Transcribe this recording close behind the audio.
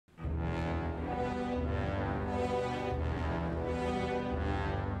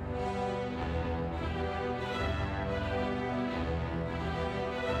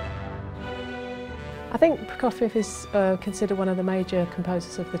I think Prokofiev is considered one of the major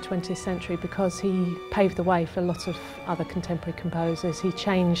composers of the 20th century because he paved the way for a lot of other contemporary composers. He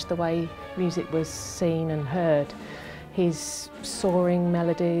changed the way music was seen and heard. His soaring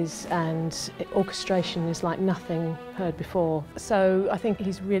melodies and orchestration is like nothing heard before. So I think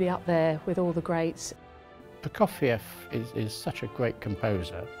he's really up there with all the greats. Prokofiev is such a great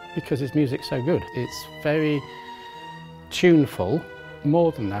composer because his music's so good. It's very tuneful.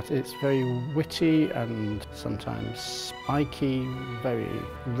 More than that, it's very witty and sometimes spiky, very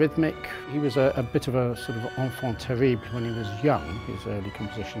rhythmic. He was a bit of a sort of enfant terrible when he was young, his early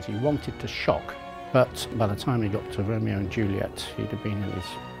compositions. He wanted to shock, but by the time he got to Romeo and Juliet, he'd have been in his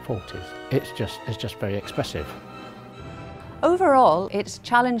 40s. It's just very expressive. Overall, it's a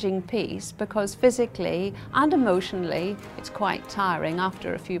challenging piece because physically and emotionally it's quite tiring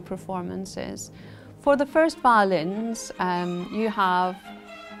after a few performances. For the first violins, you have,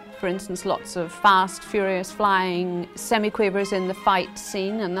 for instance, lots of fast, furious flying semiquavers in the fight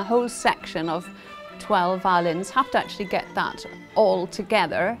scene, and the whole section of 12 violins have to actually get that all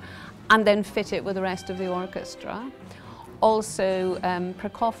together and then fit it with the rest of the orchestra. Also,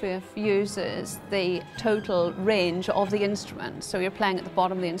 Prokofiev uses the total range of the instrument. So you're playing at the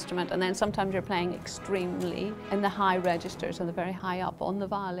bottom of the instrument, and then sometimes you're playing extremely in the high registers and the very high up on the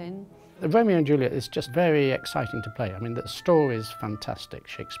violin. The Romeo and Juliet is just very exciting to play. I mean, the story is fantastic,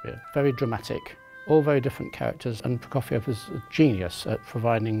 Shakespeare. Very dramatic, all very different characters, and Prokofiev is a genius at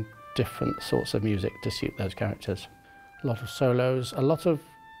providing different sorts of music to suit those characters. A lot of solos, a lot of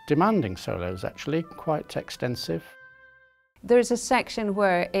demanding solos actually, quite extensive. There's a section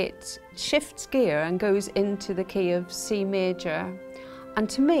where it shifts gear and goes into the key of C major, and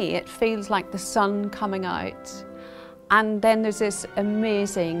to me it feels like the sun coming out. And then there's this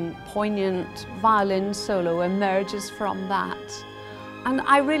amazing, poignant violin solo emerges from that. And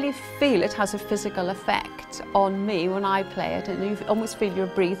I really feel it has a physical effect on me when I play it, and you almost feel your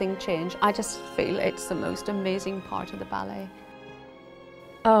breathing change. I just feel it's the most amazing part of the ballet.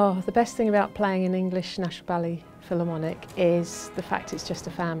 Oh, the best thing about playing in English National Ballet Philharmonic is the fact it's just a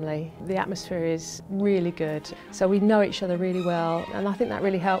family. The atmosphere is really good, so we know each other really well, and I think that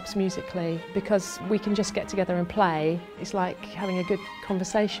really helps musically because we can just get together and play. It's like having a good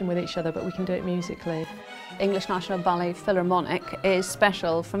conversation with each other, but we can do it musically. English National Ballet Philharmonic is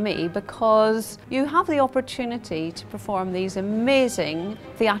special for me because you have the opportunity to perform these amazing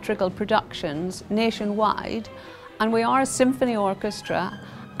theatrical productions nationwide, and we are a symphony orchestra,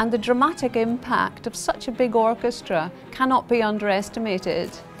 and the dramatic impact of such a big orchestra cannot be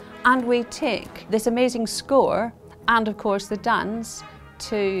underestimated. And we take this amazing score and of course the dance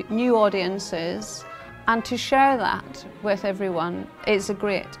to new audiences, and to share that with everyone is a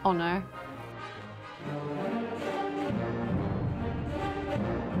great honour.